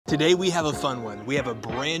Today we have a fun one. We have a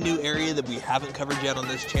brand new area that we haven't covered yet on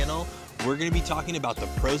this channel. We're going to be talking about the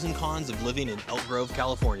pros and cons of living in Elk Grove,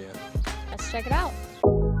 California. Let's check it out.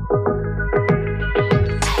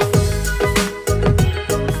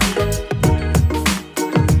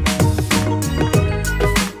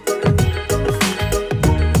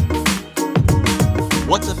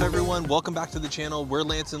 What's up everyone? Welcome back to the channel. We're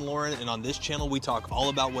Lance and Lauren, and on this channel we talk all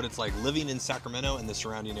about what it's like living in Sacramento and the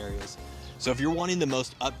surrounding areas. So if you're wanting the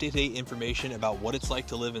most up-to-date information about what it's like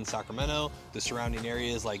to live in Sacramento, the surrounding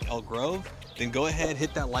areas like Elk Grove, then go ahead,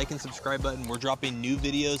 hit that like and subscribe button. We're dropping new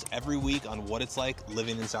videos every week on what it's like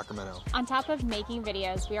living in Sacramento. On top of making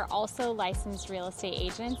videos, we are also licensed real estate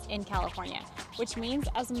agents in California, which means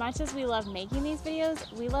as much as we love making these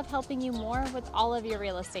videos, we love helping you more with all of your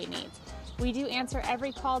real estate needs. We do answer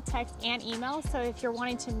every call, text, and email, so if you're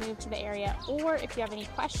wanting to move to the area or if you have any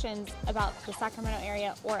questions about the Sacramento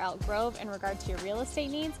area or Elk Grove in regard to your real estate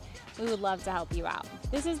needs, we would love to help you out.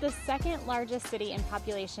 This is the second largest city in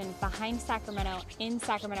population behind Sacramento in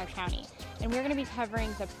Sacramento County, and we're going to be covering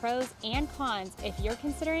the pros and cons if you're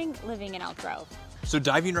considering living in Elk Grove. So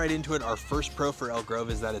diving right into it, our first pro for Elk Grove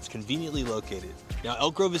is that it's conveniently located. Now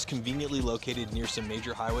Elk Grove is conveniently located near some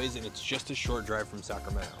major highways, and it's just a short drive from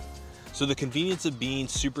Sacramento. So the convenience of being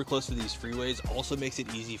super close to these freeways also makes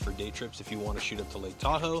it easy for day trips if you want to shoot up to Lake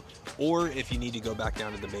Tahoe, or if you need to go back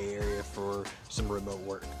down to the Bay Area for some remote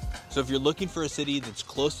work. So if you're looking for a city that's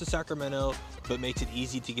close to Sacramento, but makes it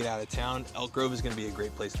easy to get out of town, Elk Grove is going to be a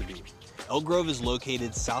great place to be. Elk Grove is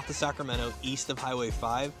located south of Sacramento, east of Highway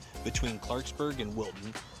 5, between Clarksburg and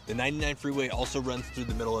Wilton. The 99 freeway also runs through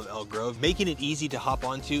the middle of Elk Grove, making it easy to hop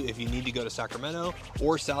onto if you need to go to Sacramento,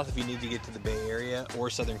 or south if you need to get to the Bay Area or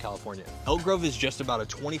Southern California. Elk Grove is just about a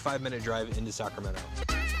 25-minute drive into Sacramento.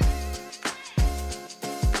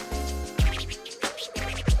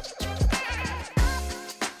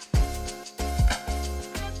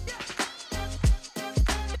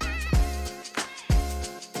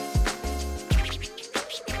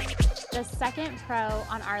 The second pro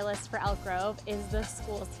on our list for Elk Grove is the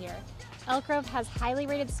schools here. Elk Grove has highly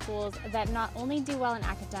rated schools that not only do well in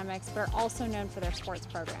academics, but are also known for their sports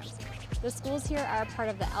programs. The schools here are a part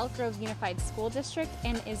of the Elk Grove Unified School District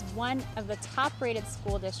and is one of the top rated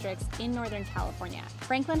school districts in Northern California.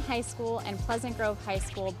 Franklin High School and Pleasant Grove High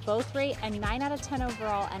School both rate a 9 out of 10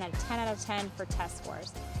 overall and a 10 out of 10 for test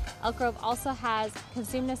scores. Elk Grove also has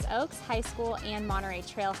Cosumnes Oaks High School and Monterey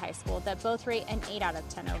Trail High School that both rate an 8 out of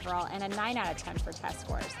 10 overall and a 9 out of 10 for test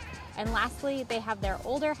scores. And lastly, they have their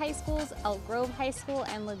older high schools, Elk Grove High School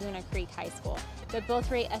and Laguna Creek High School, that both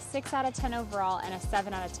rate a 6 out of 10 overall and a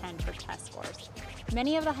 7 out of 10 for test scores.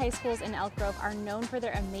 Many of the high schools in Elk Grove are known for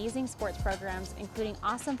their amazing sports programs, including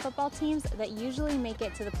awesome football teams that usually make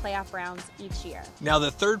it to the playoff rounds each year. Now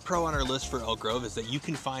the third pro on our list for Elk Grove is that you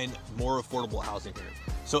can find more affordable housing here.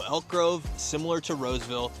 So Elk Grove, similar to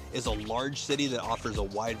Roseville, is a large city that offers a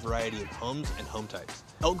wide variety of homes and home types.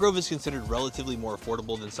 Elk Grove is considered relatively more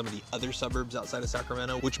affordable than some of the other suburbs outside of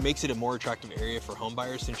Sacramento, which makes it a more attractive area for home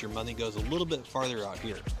buyers since your money goes a little bit farther out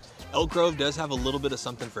here. Elk Grove does have a little bit of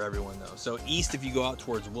something for everyone though. So east, if you go out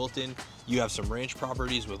towards Wilton, you have some ranch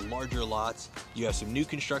properties with larger lots. You have some new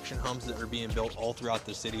construction homes that are being built all throughout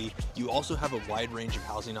the city. You also have a wide range of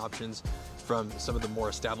housing options from some of the more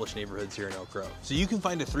established neighborhoods here in Elk Grove. So you can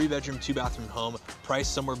find a 3-bedroom, 2-bathroom home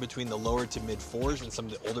priced somewhere between the lower to mid 4s in some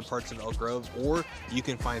of the older parts of Elk Grove, or you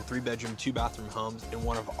can find 3-bedroom, 2-bathroom homes in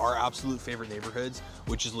one of our absolute favorite neighborhoods,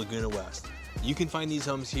 which is Laguna West. You can find these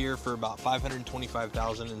homes here for about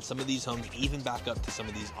 $525,000, and some of these homes even back up to some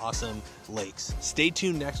of these awesome lakes. Stay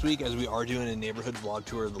tuned next week as we are doing a neighborhood vlog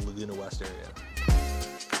tour of the Laguna West area.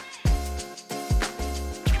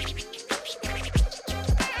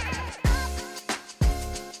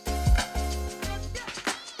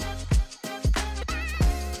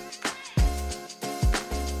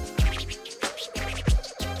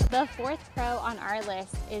 The fourth pro on our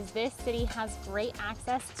list is this city has great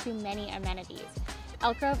access to many amenities.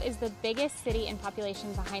 Elk Grove is the biggest city in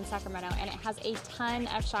population behind Sacramento, and it has a ton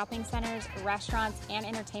of shopping centers, restaurants, and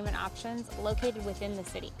entertainment options located within the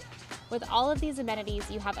city. With all of these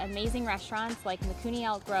amenities, you have amazing restaurants like McCooney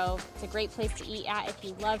Elk Grove. It's a great place to eat at if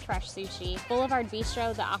you love fresh sushi. Boulevard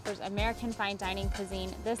Bistro that offers American fine dining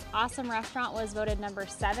cuisine. This awesome restaurant was voted number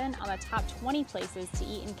 7 on the top 20 places to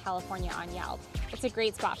eat in California on Yelp. It's a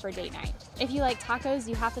great spot for date night. If you like tacos,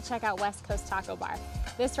 you have to check out West Coast Taco Bar.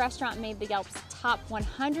 This restaurant made the Yelp's top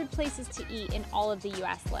 100 places to eat in all of the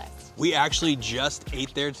US list. We actually just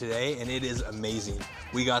ate there today and it is amazing.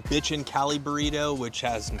 We got Bitchin' Cali burrito, which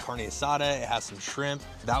has some carne asada, it has some shrimp.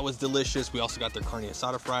 That was delicious. We also got their carne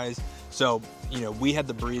asada fries. So, you know, we had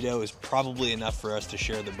the burrito. It was probably enough for us to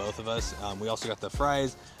share the both of us. We also got the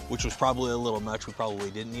fries, which was probably a little much. We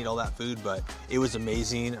probably didn't eat all that food, but it was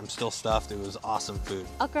amazing. I'm still stuffed. It was awesome food.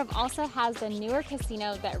 Elk Grove also has the newer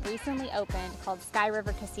casino that recently opened called Sky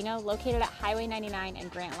River Casino, located at Highway 99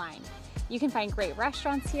 and Grant Line. You can find great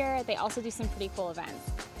restaurants here. They also do some pretty cool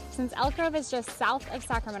events. Since Elk Grove is just south of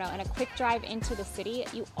Sacramento and a quick drive into the city,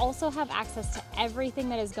 you also have access to everything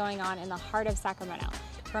that is going on in the heart of Sacramento,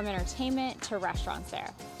 from entertainment to restaurants there.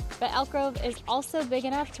 But Elk Grove is also big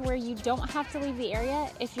enough to where you don't have to leave the area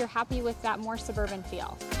if you're happy with that more suburban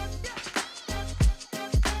feel.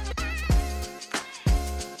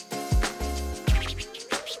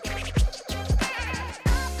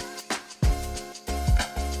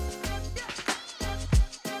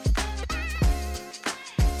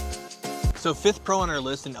 So fifth pro on our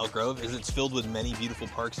list in Elk Grove is it's filled with many beautiful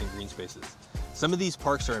parks and green spaces. Some of these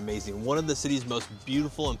parks are amazing. One of the city's most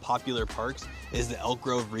beautiful and popular parks is the Elk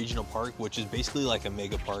Grove Regional Park, which is basically like a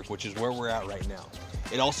mega park, which is where we're at right now.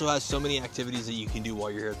 It also has so many activities that you can do while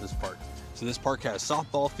you're here at this park. So this park has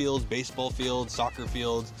softball fields, baseball fields, soccer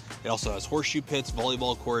fields. It also has horseshoe pits,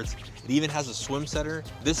 volleyball courts. It even has a swim center.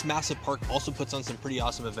 This massive park also puts on some pretty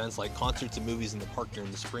awesome events like concerts and movies in the park during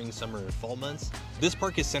the spring, summer, and fall months. This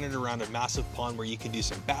park is centered around a massive pond where you can do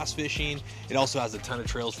some bass fishing. It also has a ton of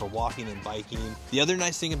trails for walking and biking. The other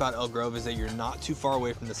nice thing about Elk Grove is that you're not too far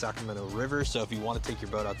away from the Sacramento River, so if you want to take your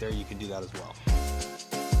boat out there, you can do that as well.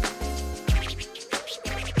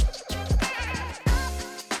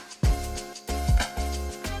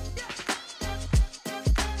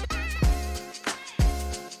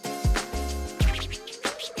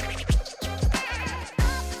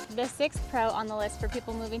 The sixth pro on the list for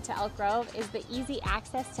people moving to Elk Grove is the easy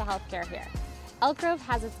access to healthcare here. Elk Grove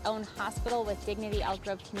has its own hospital with Dengate Elk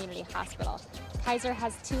Grove Community Hospital. Kaiser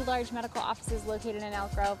has 2 large medical offices located in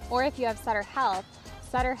Elk Grove, or if you have Sutter Health,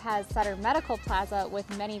 Sutter has Sutter Medical Plaza with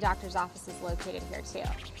many doctors' offices located here too.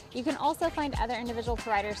 You can also find other individual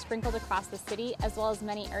providers sprinkled across the city, as well as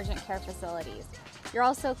many urgent care facilities. You're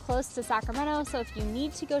also close to Sacramento, so if you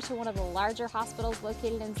need to go to one of the larger hospitals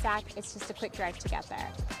located in Sac, it's just a quick drive to get there.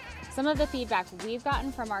 Some of the feedback we've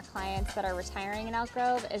gotten from our clients that are retiring in Elk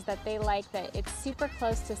Grove is that they like that it's super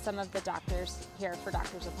close to some of the doctors here for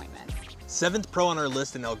doctor's appointments. Seventh pro on our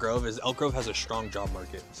list in Elk Grove is Elk Grove has a strong job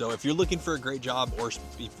market. So if you're looking for a great job or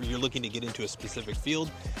if you're looking to get into a specific field,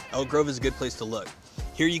 Elk Grove is a good place to look.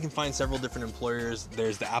 Here you can find several different employers.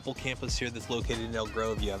 There's the Apple campus here that's located in Elk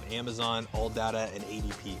Grove. You have Amazon, AllData, and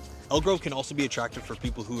ADP. Elk Grove can also be attractive for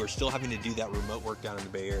people who are still having to do that remote work down in the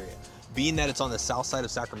Bay Area. Being that it's on the south side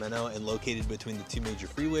of Sacramento and located between the 2 major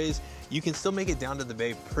freeways, you can still make it down to the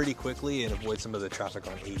Bay pretty quickly and avoid some of the traffic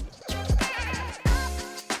on 80.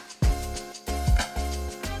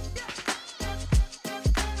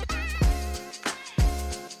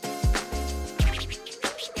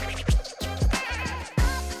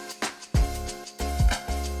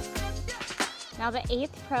 Now the 8th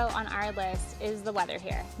pro on our list is the weather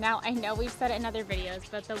here. Now I know we've said it in other videos,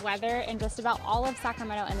 but the weather in just about all of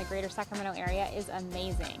Sacramento and the greater Sacramento area is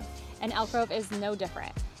amazing. And Elk Grove is no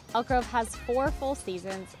different. Elk Grove has 4 full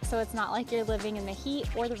seasons, so it's not like you're living in the heat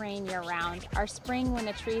or the rain year round. Our spring, when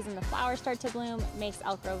the trees and the flowers start to bloom, makes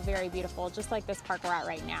Elk Grove very beautiful, just like this park we're at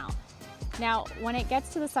right now. Now, when it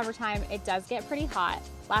gets to the summertime, it does get pretty hot.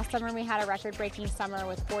 Last summer we had a record-breaking summer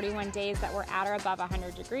with 41 days that were at or above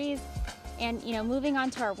 100 degrees. And moving on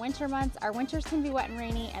to our winter months, our winters can be wet and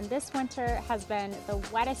rainy, and this winter has been the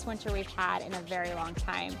wettest winter we've had in a very long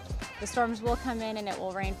time. The storms will come in and it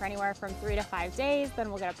will rain for anywhere from 3 to 5 days, then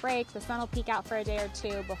we'll get a break, the sun will peek out for a day or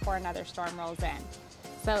 2 before another storm rolls in.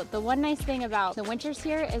 So the one nice thing about the winters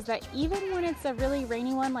here is that even when it's a really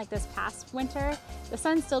rainy one like this past winter, the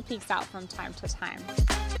sun still peeks out from time to time.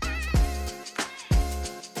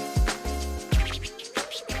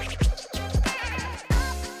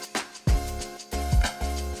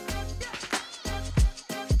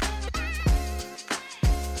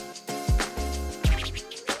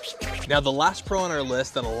 Now the last pro on our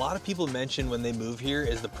list that a lot of people mention when they move here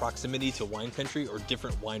is the proximity to wine country or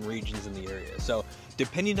different wine regions in the area. So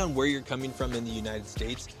depending on where you're coming from in the United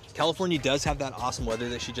States, California does have that awesome weather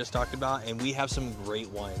that she just talked about, and we have some great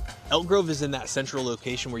wine. Elk Grove is in that central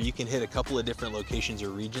location where you can hit a couple of different locations or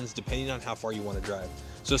regions depending on how far you want to drive.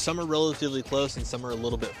 So some are relatively close and some are a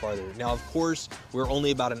little bit farther. Now, of course, we're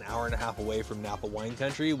only about an hour and a half away from Napa wine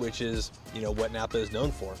country, which is, what Napa is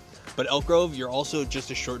known for. But Elk Grove, you're also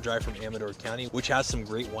just a short drive from Amador County, which has some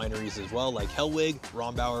great wineries as well, like Hellwig,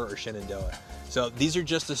 Rombauer, or Shenandoah. So these are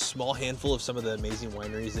just a small handful of some of the amazing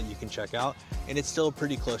wineries that you can check out, and it's still a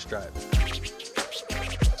pretty close drive.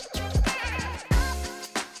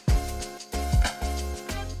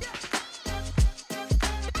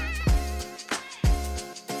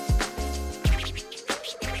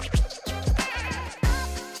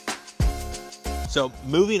 So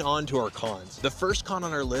moving on to our cons. The first con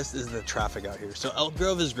on our list is the traffic out here. So Elk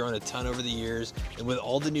Grove has grown a ton over the years, and with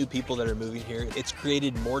all the new people that are moving here, it's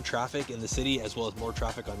created more traffic in the city as well as more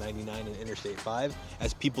traffic on 99 and Interstate 5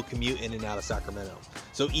 as people commute in and out of Sacramento.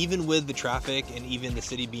 So even with the traffic and even the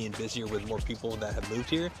city being busier with more people that have moved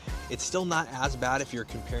here, it's still not as bad if you're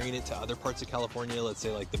comparing it to other parts of California, let's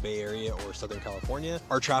say like the Bay Area or Southern California.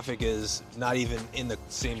 Our traffic is not even in the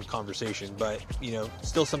same conversation, but you know,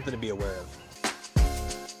 still something to be aware of.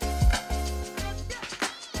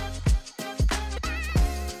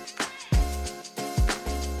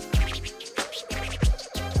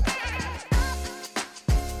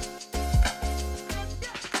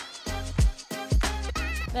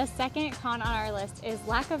 The second con on our list is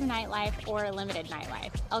lack of nightlife or limited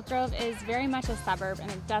nightlife. Elk Grove is very much a suburb and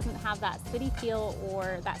it doesn't have that city feel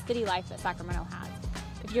or that city life that Sacramento has.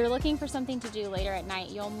 If you're looking for something to do later at night,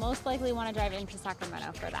 you'll most likely want to drive into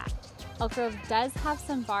Sacramento for that. Elk Grove does have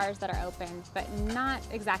some bars that are open, but not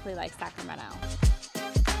exactly like Sacramento.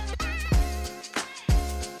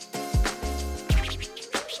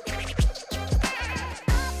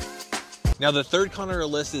 Now the third con on our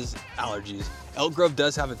list is allergies. Elk Grove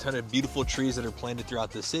does have a ton of beautiful trees that are planted throughout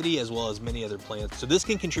the city as well as many other plants. So this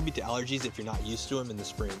can contribute to allergies if you're not used to them in the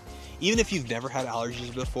spring. Even if you've never had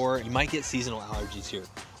allergies before, you might get seasonal allergies here.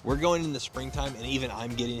 We're going in the springtime and even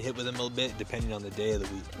I'm getting hit with them a little bit depending on the day of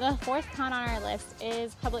the week. The fourth con on our list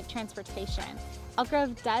is public transportation. Elk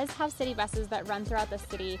Grove does have city buses that run throughout the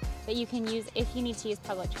city that you can use if you need to use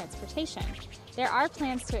public transportation. There are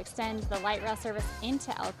plans to extend the light rail service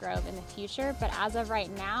into Elk Grove in the future, but as of right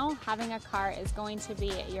now, having a car is going to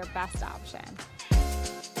be your best option.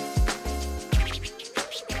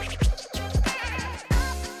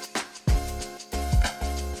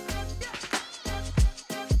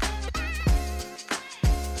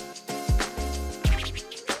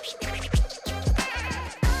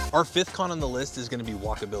 Our fifth con on the list is going to be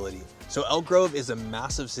walkability. So Elk Grove is a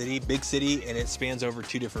massive city, big city, and it spans over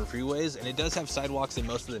 2 different freeways, and it does have sidewalks in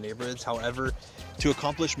most of the neighborhoods. However, to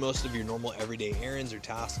accomplish most of your normal everyday errands or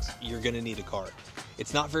tasks, you're going to need a car.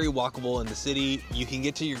 It's not very walkable in the city. You can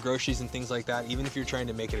get to your groceries and things like that. Even if you're trying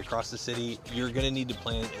to make it across the city, you're going to need to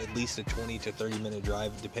plan at least a 20 to 30 minute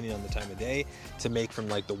drive, depending on the time of day, to make from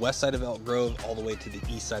like the west side of Elk Grove all the way to the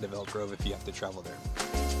east side of Elk Grove if you have to travel there.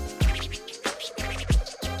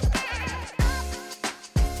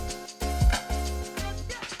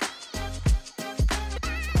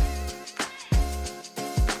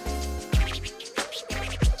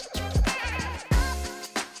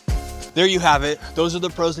 There you have it. Those are the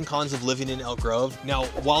pros and cons of living in Elk Grove. Now,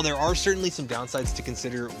 while there are certainly some downsides to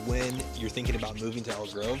consider when you're thinking about moving to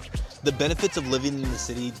Elk Grove, the benefits of living in the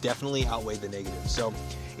city definitely outweigh the negatives. So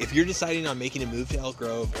if you're deciding on making a move to Elk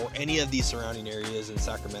Grove or any of these surrounding areas in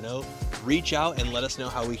Sacramento, reach out and let us know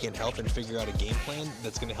how we can help and figure out a game plan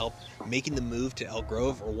that's going to help making the move to Elk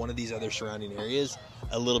Grove or one of these other surrounding areas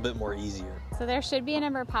a little bit more easier. So there should be a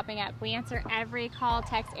number popping up. We answer every call,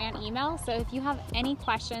 text, and email. So if you have any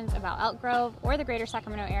questions about Elk Grove or the greater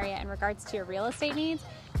Sacramento area in regards to your real estate needs,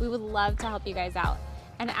 we would love to help you guys out.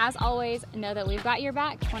 And as always, know that we've got your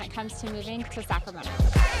back when it comes to moving to Sacramento.